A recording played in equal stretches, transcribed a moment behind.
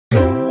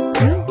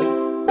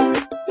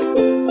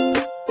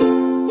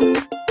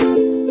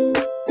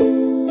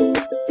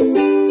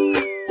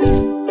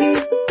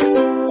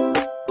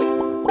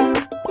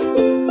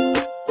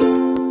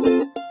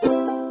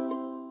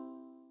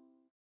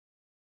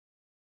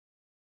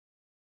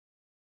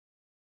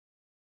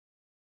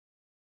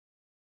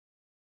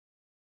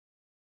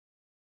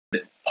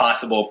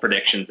possible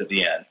predictions at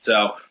the end.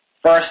 So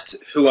first,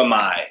 who am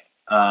I?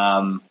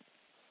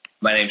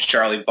 My name's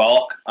Charlie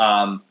Bulk.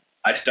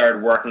 I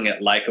started working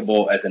at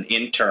Likeable as an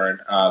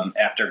intern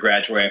after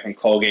graduating from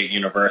Colgate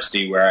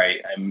University, where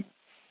I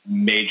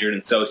majored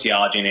in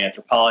sociology and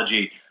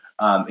anthropology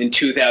in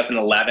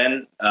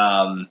 2011,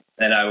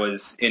 and I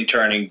was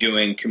interning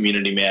doing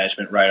community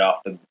management right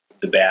off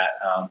the bat,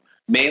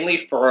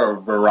 mainly for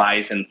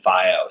Verizon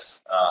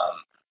Fios,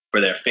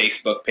 for their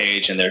Facebook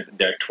page and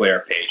their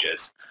Twitter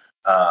pages.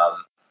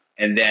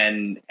 And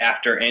then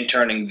after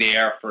interning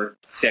there for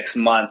 6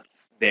 months,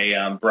 they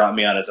brought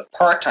me on as a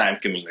part-time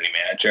community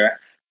manager.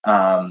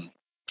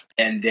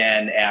 And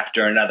then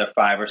after another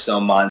 5 or so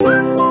months,